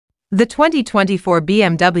The 2024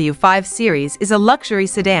 BMW 5 Series is a luxury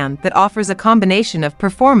sedan that offers a combination of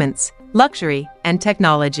performance, luxury, and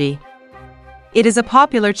technology. It is a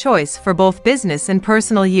popular choice for both business and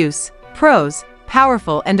personal use. Pros: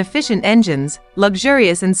 powerful and efficient engines,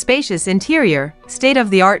 luxurious and spacious interior,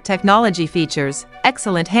 state-of-the-art technology features,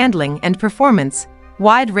 excellent handling and performance,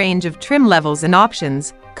 wide range of trim levels and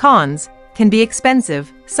options. Cons: can be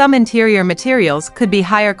expensive, some interior materials could be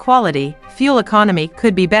higher quality, fuel economy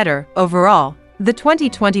could be better. Overall, the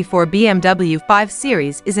 2024 BMW 5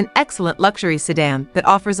 Series is an excellent luxury sedan that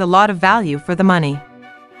offers a lot of value for the money.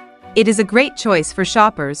 It is a great choice for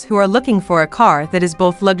shoppers who are looking for a car that is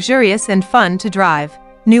both luxurious and fun to drive.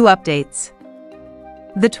 New updates.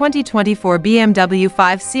 The 2024 BMW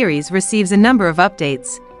 5 Series receives a number of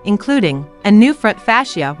updates, including a new front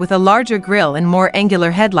fascia with a larger grille and more angular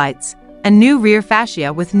headlights, a new rear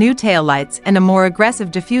fascia with new taillights and a more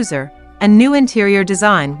aggressive diffuser, a new interior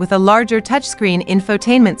design with a larger touchscreen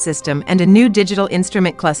infotainment system and a new digital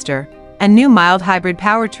instrument cluster, a new mild hybrid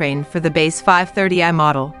powertrain for the base 530i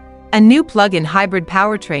model, a new plug-in hybrid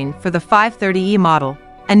powertrain for the 530e model,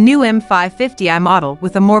 a new M550i model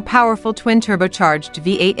with a more powerful twin-turbocharged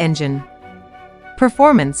V8 engine.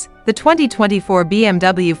 Performance: the 2024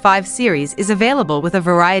 BMW 5 Series is available with a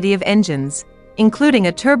variety of engines, including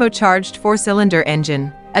a turbocharged 4-cylinder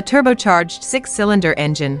engine, a turbocharged 6-cylinder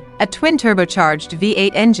engine, a twin-turbocharged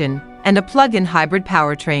V8 engine, and a plug-in hybrid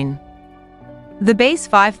powertrain. The base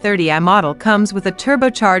 530i model comes with a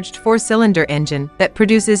turbocharged 4-cylinder engine that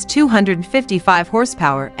produces 255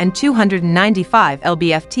 horsepower and 295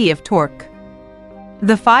 lb-ft of torque.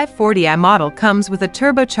 The 540i model comes with a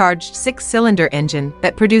turbocharged 6-cylinder engine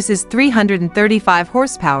that produces 335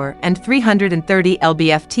 horsepower and 330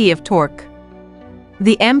 lb-ft of torque.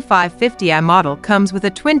 The M550i model comes with a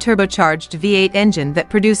twin-turbocharged V8 engine that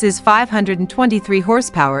produces 523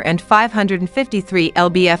 horsepower and 553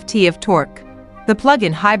 lb-ft of torque. The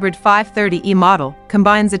plug-in hybrid 530e model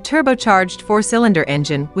combines a turbocharged 4-cylinder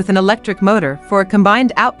engine with an electric motor for a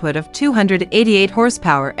combined output of 288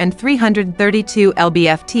 horsepower and 332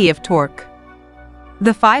 lb-ft of torque.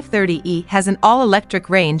 The 530e has an all-electric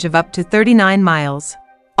range of up to 39 miles.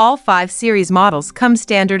 All 5 Series models come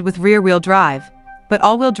standard with rear-wheel drive, but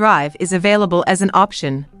all-wheel drive is available as an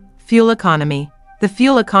option. Fuel economy. The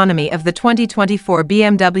fuel economy of the 2024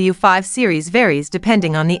 BMW 5 Series varies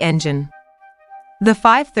depending on the engine. The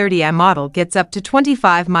 530i model gets up to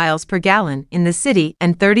 25 miles per gallon in the city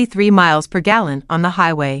and 33 miles per gallon on the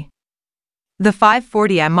highway. The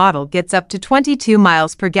 540i model gets up to 22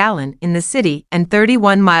 miles per gallon in the city and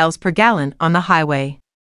 31 miles per gallon on the highway.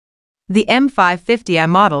 The M550i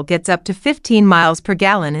model gets up to 15 miles per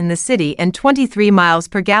gallon in the city and 23 miles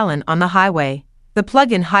per gallon on the highway. The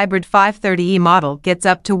plug-in hybrid 530e model gets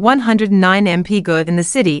up to 109 mpg in the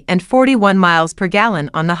city and 41 miles per gallon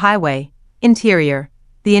on the highway. Interior.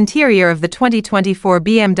 The interior of the 2024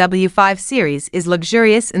 BMW 5 Series is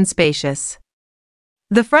luxurious and spacious.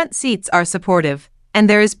 The front seats are supportive, and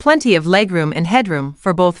there is plenty of legroom and headroom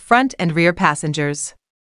for both front and rear passengers.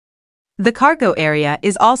 The cargo area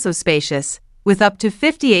is also spacious, with up to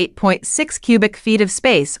 58.6 cubic feet of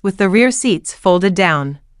space with the rear seats folded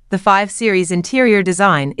down. The 5 Series interior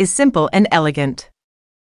design is simple and elegant.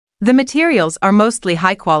 The materials are mostly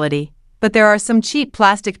high quality, but there are some cheap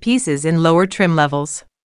plastic pieces in lower trim levels.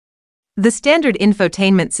 The standard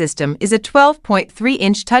infotainment system is a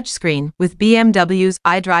 12.3-inch touchscreen with BMW's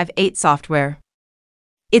iDrive 8 software.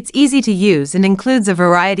 It's easy to use and includes a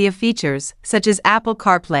variety of features, such as Apple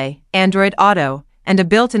CarPlay, Android Auto, and a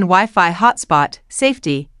built-in Wi-Fi hotspot.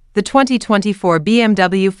 Safety. The 2024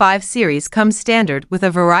 BMW 5 Series comes standard with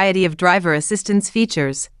a variety of driver assistance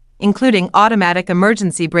features, including automatic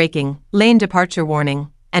emergency braking, lane departure warning,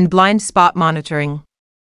 and blind spot monitoring.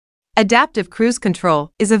 Adaptive cruise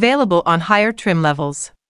control is available on higher trim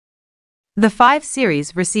levels. The 5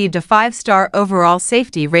 Series received a 5-star overall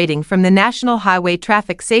safety rating from the National Highway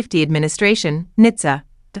Traffic Safety Administration, NHTSA.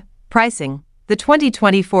 Pricing. The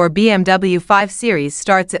 2024 BMW 5 Series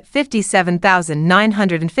starts at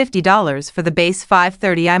 $57,950 for the base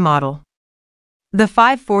 530i model. The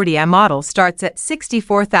 540i model starts at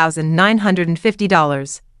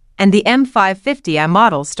 $64,950, and the M550i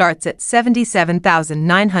model starts at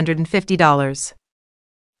 $77,950.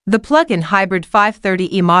 The plug-in hybrid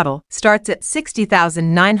 530e model starts at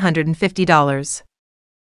 $60,950.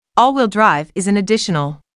 All-wheel drive is an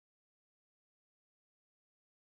additional